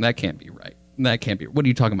second, that can't be right. That can't be. What are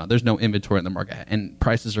you talking about? There's no inventory in the market, and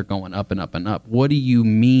prices are going up and up and up. What do you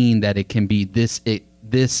mean that it can be this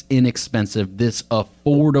inexpensive, this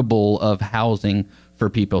affordable of housing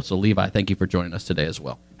for people? So, Levi, thank you for joining us today as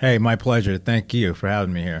well. Hey, my pleasure. Thank you for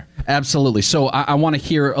having me here. Absolutely. So I want to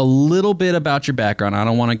hear a little bit about your background. I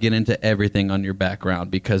don't want to get into everything on your background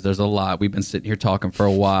because there's a lot. We've been sitting here talking for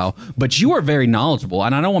a while. But you are very knowledgeable,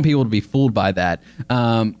 and I don't want people to be fooled by that.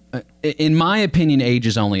 In my opinion, age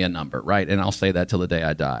is only a number, right? And I'll say that till the day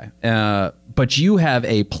I die. But you have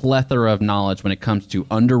a plethora of knowledge when it comes to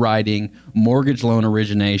underwriting, mortgage loan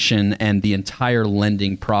origination, and the entire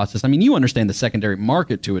lending process. I mean, you understand the secondary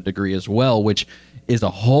market to a degree as well, which is a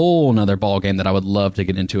whole nother ballgame that I would love to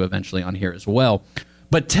get into eventually on here as well.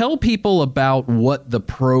 But tell people about what the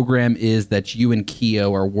program is that you and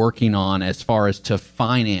Keyo are working on as far as to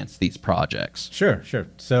finance these projects. Sure.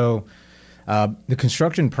 So the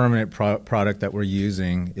construction permanent product that we're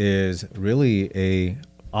using is really a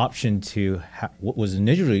option to what was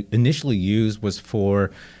initially used was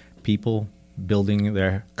for people building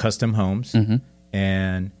their custom homes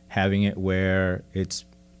and having it where it's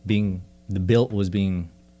being the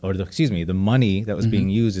money that was being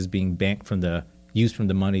used is being banked from the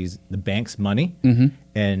bank's money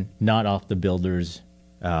and not off the builder's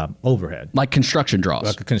overhead. Like construction draws.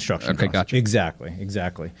 Like a construction draws. Gotcha.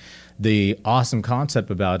 Exactly. The awesome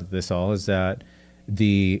concept about this all is that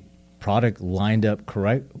the product lined up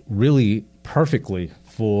really perfectly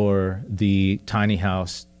for the tiny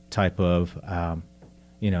house type of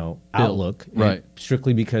outlook. Right.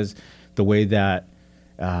 Strictly because the way that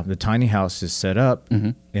the tiny house is set up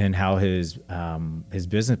and how his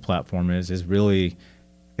business platform is really,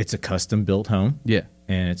 it's a custom built home. Yeah.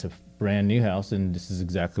 And it's a brand new house, and this is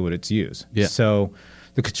exactly what it's used. Yeah. So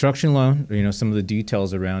the construction loan, some of the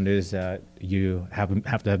details around it is that you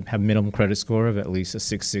have to have minimum credit score of at least a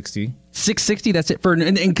 660. 660, that's it for,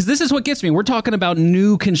 and because this is what gets me. We're talking about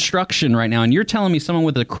new construction right now, and you're telling me someone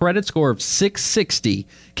with a credit score of 660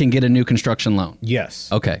 can get a new construction loan.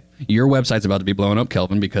 Yes. Okay. Your website's about to be blown up,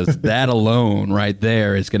 Kelvin, because that alone right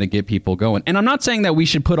there is going to get people going. And I'm not saying that we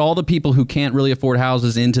should put all the people who can't really afford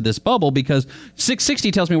houses into this bubble, because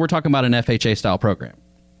 660 tells me we're talking about an FHA style program.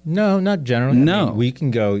 No, not generally. No. I mean, we can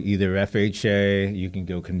go either FHA, you can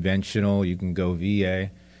go conventional, you can go VA.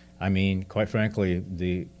 I mean, quite frankly,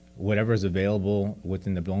 whatever is available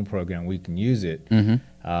within the loan program, we can use it.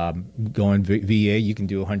 Going VA, you can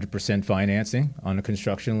do 100% financing on a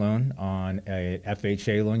construction loan. On a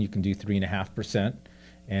FHA loan, you can do 3.5%.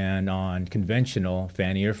 And on conventional,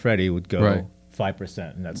 Fannie or Freddie would go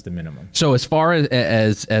 5%, and that's the minimum. So as far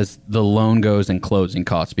as the loan goes and closing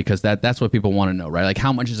costs, because that's what people want to know, right? Like,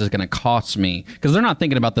 how much is it going to cost me? Because they're not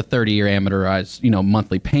thinking about the 30-year amortized,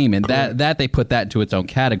 monthly payment. That they put that into its own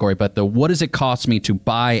category. But what does it cost me to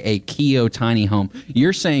buy a Keogh tiny home?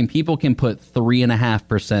 You're saying people can put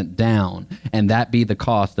 3.5% down, and that be the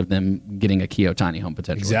cost of them getting a Keogh tiny home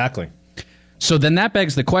potentially. Exactly. So then that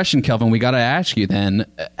begs the question, Kelvin, we got to ask you then,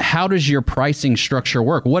 how does your pricing structure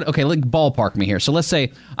work? Okay, like ballpark me here. So let's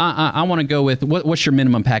say I want to go with, what's your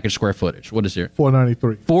minimum package square footage? What is your?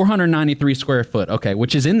 493. 493 square foot. Okay,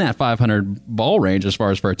 which is in that 500 ball range as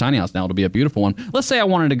far as for a tiny house now. It'll be a beautiful one. Let's say I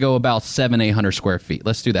wanted to go about 800 square feet.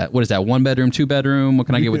 Let's do that. What is that, 1 bedroom, 2 bedroom? What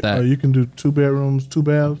can I get with that? You can do 2 bedrooms, 2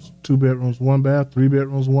 baths, 2 bedrooms, 1 bath, 3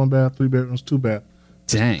 bedrooms, 1 bath, 3 bedrooms, 2 baths.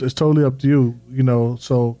 Dang. It's totally up to you,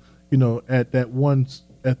 so... at that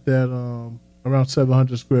around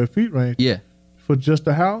 700 square feet range. Yeah. For just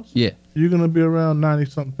a house. Yeah. You're gonna be around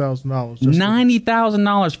 $90-something thousand.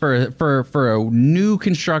 $90,000 for a new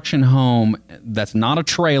construction home. That's not a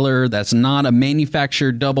trailer. That's not a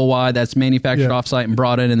manufactured double wide. That's manufactured offsite and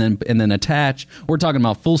brought in and then attached. We're talking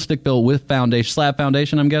about full stick built with slab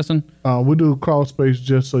foundation. I'm guessing. We do crawl space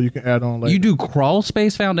just so you can add on later. You do crawl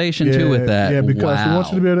space foundation too with that. Yeah, because we want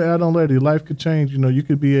you to be able to add on later. Your life could change. You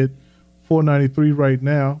could be at 493 right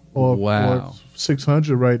now, or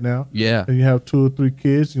 600 right now. Yeah. And you have 2 or 3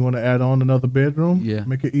 kids. You want to add on another bedroom. Yeah.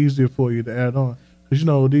 Make it easier for you to add on.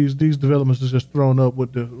 Because these developments are just thrown up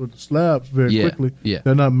with the slabs very quickly. Yeah.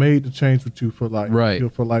 They're not made to change with you for life. Right.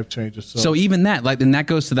 For life changes. So even that, and that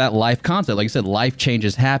goes to that life concept. Like I said, life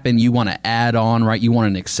changes happen. You want to add on, right? You want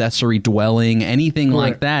an accessory dwelling, anything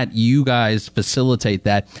like that. You guys facilitate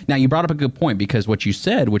that. Now, you brought up a good point, because what you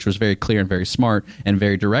said, which was very clear and very smart and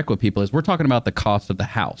very direct with people, is we're talking about the cost of the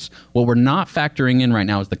house. What we're not factoring in right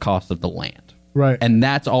now is the cost of the land. Right. And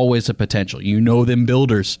that's always a potential. Them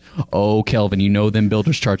builders. Oh, Kelvin, them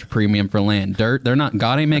builders charge a premium for land. Dirt, they're not,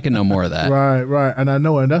 God ain't making no more of that. Right. And I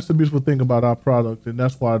know, and that's the beautiful thing about our product, and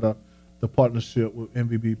that's why the partnership with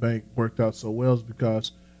MVB Bank worked out so well, is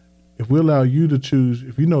because if we allow you to choose,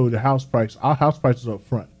 if the house price, our house price is up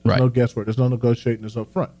front. There's no guesswork. There's no negotiating. It's up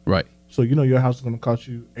front. Right. So your house is going to cost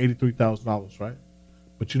you $83,000, right?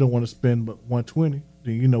 But you don't want to spend but $120,000.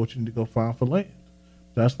 Then you know what you need to go find for land.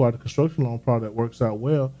 That's why the construction loan product works out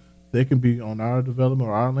well. They can be on our development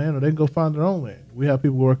or our land, or they can go find their own land. We have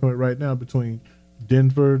people working with right now between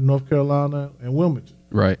Denver, North Carolina, and Wilmington.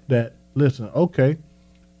 Right. That, listen, okay,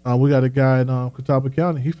 we got a guy in Catawba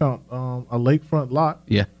County. He found a lakefront lot.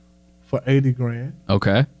 Yeah. For $80,000.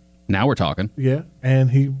 Okay. Now we're talking. Yeah,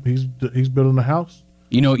 and he's building a house.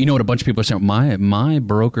 You know what a bunch of people are saying? My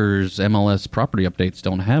broker's MLS property updates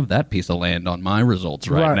don't have that piece of land on my results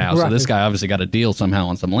right now. So this guy obviously got a deal somehow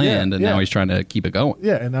on some land, and now he's trying to keep it going.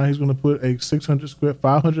 Yeah, and now he's going to put a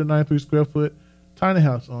 593 square foot tiny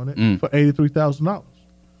house on it for $83,000.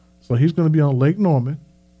 So he's going to be on Lake Norman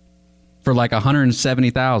for like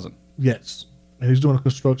 $170,000. Yes, and he's doing a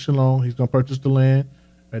construction loan. He's going to purchase the land,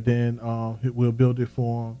 and then we'll build it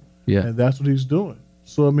for him. Yeah, and that's what he's doing.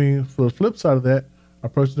 So I mean, for the flip side of that, a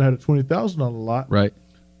person that had a $20,000 lot, right?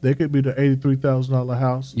 They could be the $83,000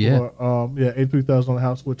 house, or $83,000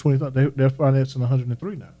 house with $20,000. They're financing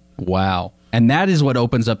 $103,000 now. Wow, and that is what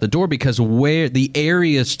opens up the door, because where the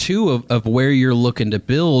areas too of where you're looking to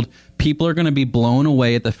build, people are going to be blown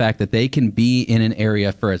away at the fact that they can be in an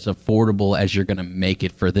area for as affordable as you're going to make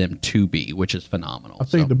it for them to be, which is phenomenal. I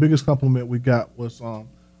think the biggest compliment we got was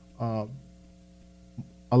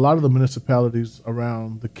a lot of the municipalities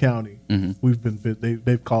around the county,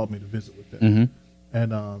 they've called me to visit with them.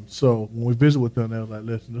 And so when we visit with them, they're like,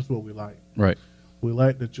 listen, this is what we like. Right. We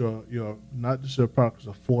like that your not just your product is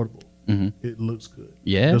affordable. It looks good.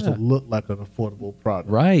 Yeah. It doesn't look like an affordable product.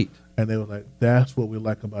 Right. And they were like, that's what we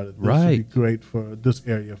like about it. This would be great for this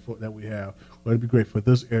area that we have. Or it'd be great for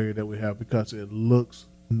this area that we have because it looks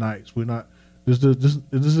nice. We're not just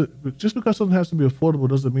because something has to be affordable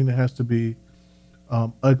doesn't mean it has to be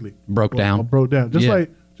ugly, broke down. Just like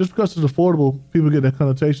just because it's affordable, people get that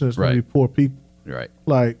connotation it's going to be poor people. Right.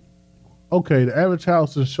 Like, okay, the average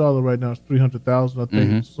house in Charlotte right now is $300,000. I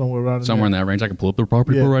think somewhere around in that range. I can pull up the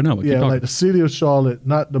property report right now. Like the city of Charlotte,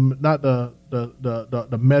 not the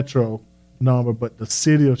metro number, but the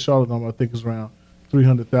city of Charlotte number. I think is around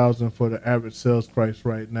 $300,000 for the average sales price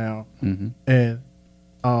right now, and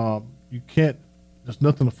you can't. There's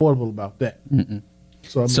nothing affordable about that.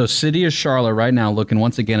 So City of Charlotte right now, looking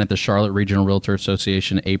once again at the Charlotte Regional Realtor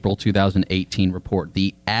Association April 2018 report,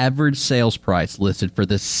 the average sales price listed for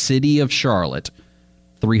the City of Charlotte,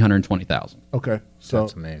 $320,000. Okay, so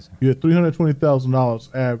that's amazing. You're at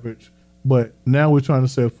 $320,000 average, but now we're trying to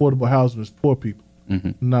say affordable housing is poor people.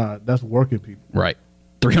 Nah, that's working people. Right,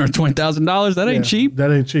 $320,000. That ain't cheap.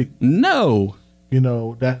 That ain't cheap. No,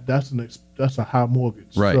 that's a high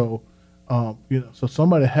mortgage. Right. So. So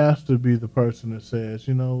somebody has to be the person that says,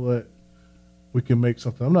 you know what, we can make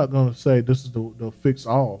something. I'm not going to say this is the fix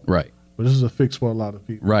all, right? But this is a fix for a lot of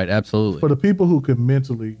people, right? Absolutely. For the people who can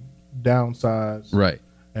mentally downsize, right,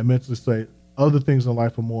 and mentally say other things in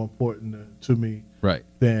life are more important to me, right,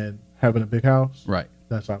 than having a big house, right.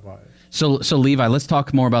 That's our vibe. So Levi, let's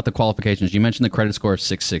talk more about the qualifications. You mentioned the credit score of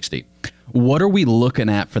 660. What are we looking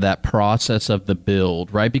at for that process of the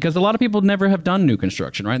build, right? Because a lot of people never have done new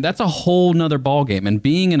construction, right? That's a whole nother ballgame. And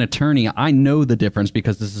being an attorney, I know the difference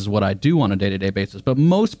because this is what I do on a day-to-day basis. But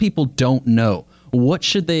most people don't know. What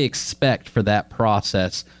should they expect for that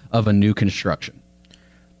process of a new construction?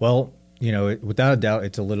 Well, without a doubt,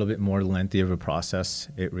 it's a little bit more lengthy of a process.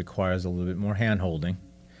 It requires a little bit more hand-holding.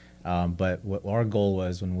 But what our goal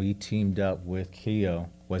was when we teamed up with Keough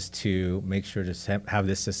was to make sure to have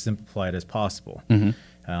this as simplified as possible.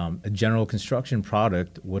 A general construction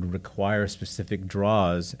product would require specific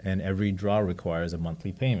draws, and every draw requires a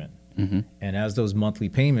monthly payment. And as those monthly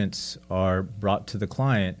payments are brought to the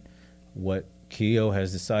client, what Keough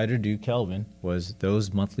has decided to do, Kelvin, was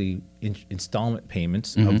those monthly installment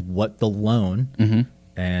payments of what the loan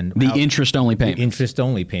and the interest-only payment. The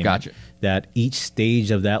interest-only payment. Gotcha. That each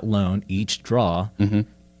stage of that loan, each draw,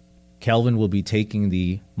 Kelvin will be taking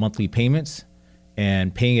the monthly payments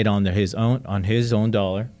and paying it on his own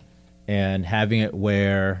dollar, and having it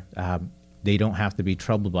where they don't have to be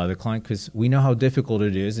troubled by the client, because we know how difficult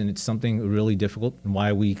it is, and it's something really difficult, and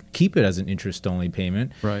why we keep it as an interest-only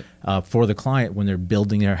payment for the client when they're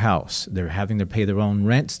building their house. They're having to pay their own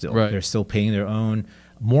rent still. Right. They're still paying their own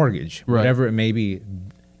mortgage, whatever it may be.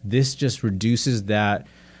 This just reduces that,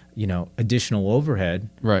 additional overhead,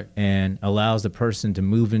 and allows the person to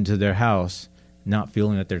move into their house not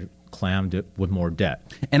feeling that they're clammed with more debt.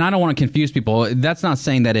 And I don't want to confuse people. That's not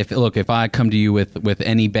saying that if I come to you with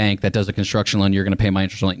any bank that does a construction loan, you're going to pay my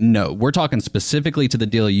interest only. No, we're talking specifically to the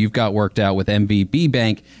deal you've got worked out with MVB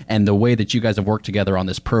Bank and the way that you guys have worked together on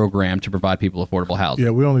this program to provide people affordable housing.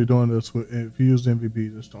 Yeah, we're only doing this if you use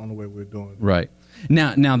MVB. That's the only way we're doing it. Right.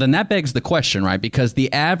 Now, then that begs the question, right? Because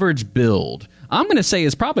the average build, I'm going to say,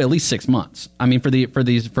 is probably at least 6 months. I mean,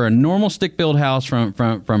 for a normal stick build house from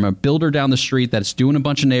a builder down the street that's doing a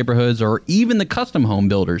bunch of neighborhoods, or even the custom home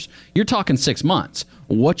builders, you're talking 6 months.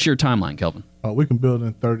 What's your timeline, Kelvin? We can build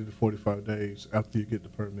in 30 to 45 days after you get the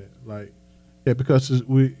permit. Because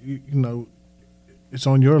it's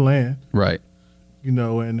on your land, right?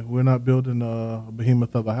 And we're not building a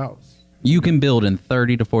behemoth of a house. You can build in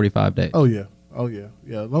 30 to 45 days. Oh yeah.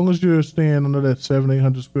 As long as you're staying under that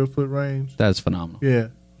 700-800 square foot range, that's phenomenal. Yeah.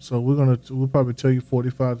 So we'll probably tell you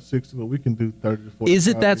 45 to 60, but we can do 30 to 45. Is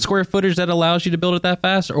it that square footage that allows you to build it that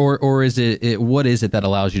fast, or is it what is it that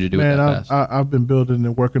allows you to do it that fast? I've been building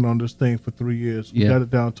and working on this thing for 3 years. We got it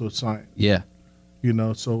down to a science. Yeah.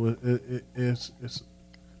 So it's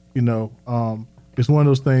it's one of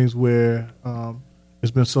those things where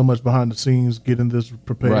it's been so much behind the scenes getting this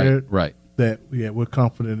prepared. Right. That we're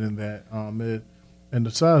confident in that, and the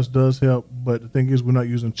size does help, but the thing is we're not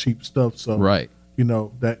using cheap stuff. So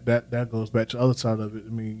that goes back to the other side of it. I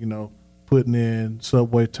mean, putting in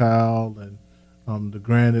subway tile and the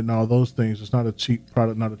granite and all those things. It's not a cheap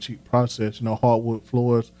product, not a cheap process. Hardwood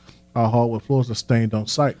floors. Our hardwood floors are stained on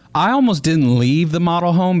site. I almost didn't leave the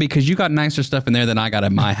model home because you got nicer stuff in there than I got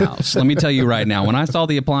at my house. Let me tell you right now, when I saw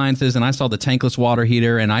the appliances and I saw the tankless water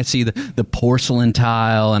heater and I see the porcelain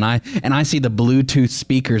tile and I see the Bluetooth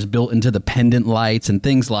speakers built into the pendant lights and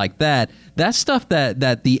things like that That's stuff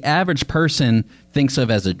that the average person thinks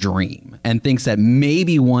of as a dream and thinks that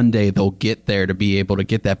maybe one day they'll get there to be able to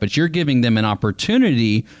get that. But you're giving them an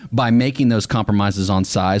opportunity by making those compromises on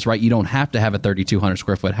size, right? You don't have to have a 3,200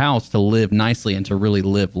 square foot house to live nicely and to really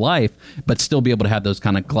live life, but still be able to have those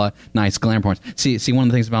kind of nice glamour points. See, one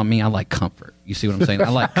of the things about me, I like comfort. You see what I'm saying? I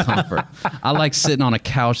like comfort. I like sitting on a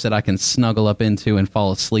couch that I can snuggle up into and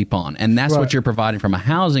fall asleep on. And that's what you're providing from a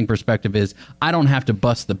housing perspective is I don't have to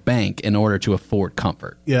bust the bank in order to afford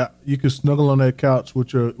comfort. Yeah, you can snuggle on that couch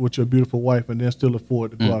with your beautiful wife and then still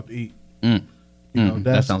afford to go out to eat. You know,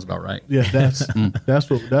 that sounds about right. Yeah, that's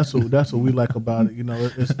what we like about it. You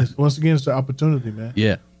know, it's once again it's the opportunity, man.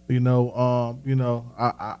 Yeah. You know,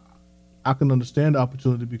 I can understand the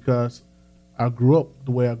opportunity because I grew up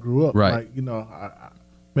the way I grew up. Right. Like, you know,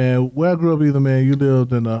 man, where I grew up, either man, you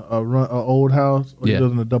lived in a old house or you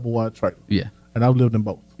lived in a double wide trailer. Yeah. And I've lived in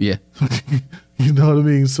both. Yeah. You know what I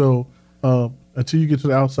mean? So until you get to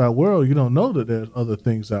the outside world, you don't know that there's other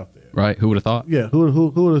things out there. Right. Who would have thought? Yeah. Who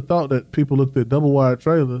would have thought that people looked at double wide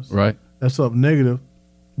trailers? Right. That's something negative.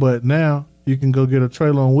 But now you can go get a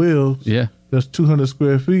trailer on wheels. Yeah. That's 200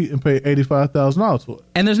 square feet and pay $85,000 for it.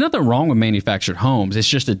 And there's nothing wrong with manufactured homes. It's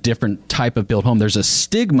just a different type of built home. There's a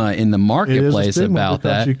stigma in the marketplace about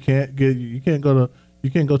that. You can't go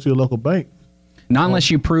to your local bank. Not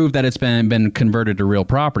unless you prove that it's been converted to real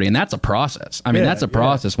property, and that's a process. I mean, that's a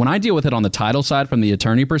process. When I deal with it on the title side from the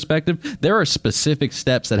attorney perspective, there are specific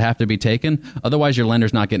steps that have to be taken. Otherwise, your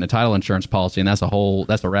lender's not getting a title insurance policy, and that's a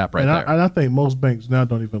wrap right there. And I think most banks now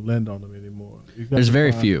don't even lend on them anymore. There's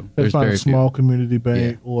very few. There's a small community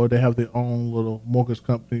bank, or they have their own little mortgage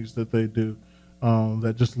companies that they do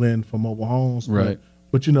that just lend for mobile homes. Right.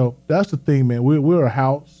 But you know, that's the thing, man. We're a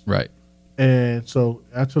house. Right. And so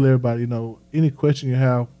I tell everybody, you know, any question you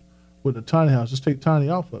have with the tiny house, just take tiny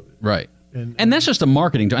off of it. Right. And that's just a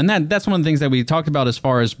marketing tool. And that's one of the things that we talked about as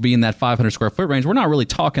far as being that 500 square foot range. We're not really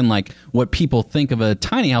talking like what people think of a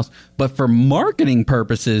tiny house, but for marketing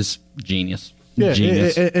purposes, genius. Yeah,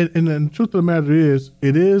 genius. And the truth of the matter is,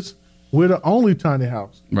 we're the only tiny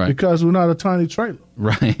house. Right. Because we're not a tiny trailer.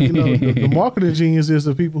 Right. You know, the marketing genius is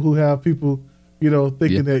the people who have people, you know,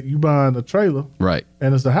 thinking that you buying a trailer. Right.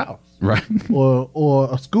 And it's a house. Right.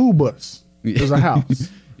 Or a school bus is a house.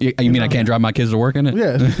 You mean I can't drive my kids to work in it?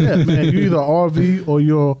 Yeah, man. You're either RV or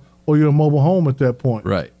you're a mobile home at that point.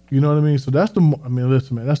 Right. You know what I mean? So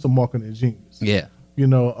listen, man, that's the marketing genius. Yeah. You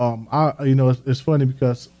know, it's funny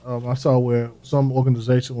because I saw where some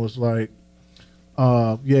organization was like,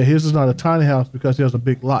 his is not a tiny house because he has a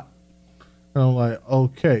big lot. And I'm like,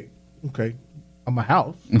 okay, I'm a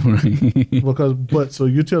house. But so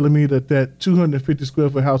you're telling me that 250 square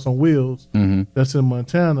foot house on wheels that's in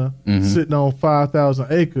Montana sitting on 5,000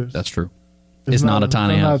 acres. That's true. It's not a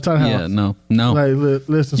tiny house. Yeah, no. Like,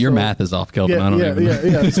 listen, your math is off, Kelvin. I don't even know.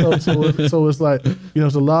 Yeah. So it's like, you know,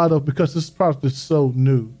 it's a lot of, because this product is so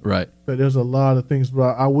new. Right. But there's a lot of things.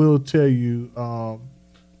 But I will tell you,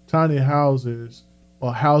 tiny houses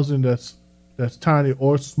or housing that's tiny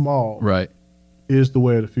or small, right, is the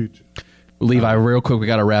way of the future. Levi, real quick, we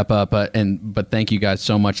got to wrap up, but thank you guys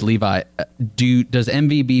so much. Levi, does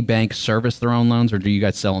MVB Bank service their own loans, or do you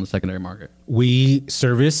guys sell in the secondary market? We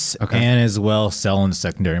service and as well sell in the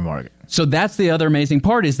secondary market. So that's the other amazing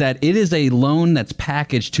part, is that it is a loan that's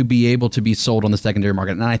packaged to be able to be sold on the secondary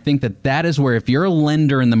market. And I think that is where, if you're a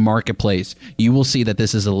lender in the marketplace, you will see that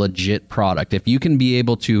this is a legit product. If you can be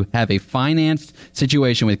able to have a financed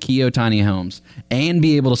situation with Keo Tiny Homes and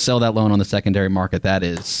be able to sell that loan on the secondary market,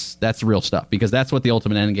 that's real stuff, because that's what the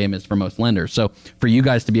ultimate end game is for most lenders. So for you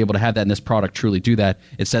guys to be able to have that in this product, truly do that,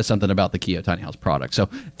 it says something about the Keo Tiny House product. So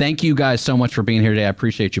thank you guys so much for being here today. I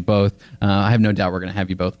appreciate you both. I have no doubt we're going to have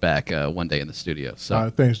you both back one day in the studio. So all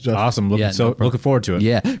right, thanks, Justin. Awesome. Looking forward to it.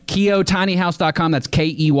 Yeah. KeoTinyHouse.com. That's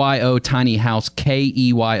KEYO Tiny House.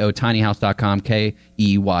 KEYO Tinyhouse.com.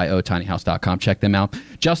 KEYO Tinyhouse.com. Check them out.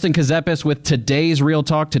 Justin Kazepis with Today's Real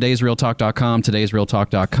Talk. Today'sRealTalk.com.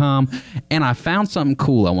 Today'sRealTalk.com. And I found something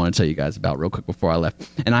cool I want to tell you guys about real quick before I left.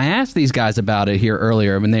 And I asked these guys about it here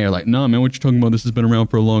earlier, and they are like, "No, man, what you talking about? This has been around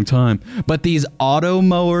for a long time." But these auto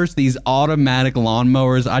mowers, these automatic lawn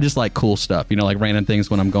mowers, I just like cool stuff, you know, like random things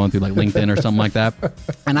when I'm going through like LinkedIn or something like that.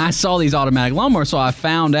 And I saw these automatic lawnmowers, so I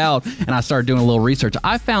found out, and I started doing a little research.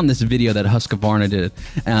 I found this video that Husqvarna did,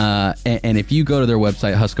 and if you go to their website,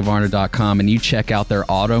 website, husqvarna.com, and you check out their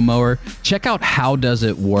auto mower, check out how does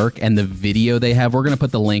it work and the video they have. We're going to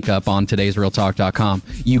put the link up on todaysrealtalk.com.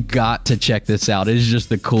 You got to check this out. It is just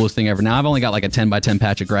the coolest thing ever. Now, I've only got like a 10 by 10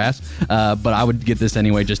 patch of grass, but I would get this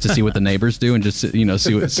anyway just to see what the neighbors do and just,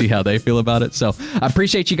 see how they feel about it. So I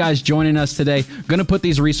appreciate you guys joining us today. Going to put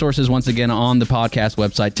these resources once again on the podcast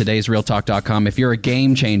website, todaysrealtalk.com. If you're a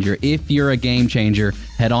game changer,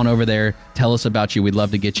 head on over there. Tell us about you. We'd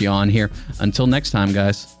love to get you on here. Until next time,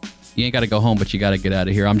 guys, you ain't got to go home, but you got to get out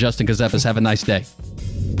of here. I'm Justin Kazepis. Have a nice day.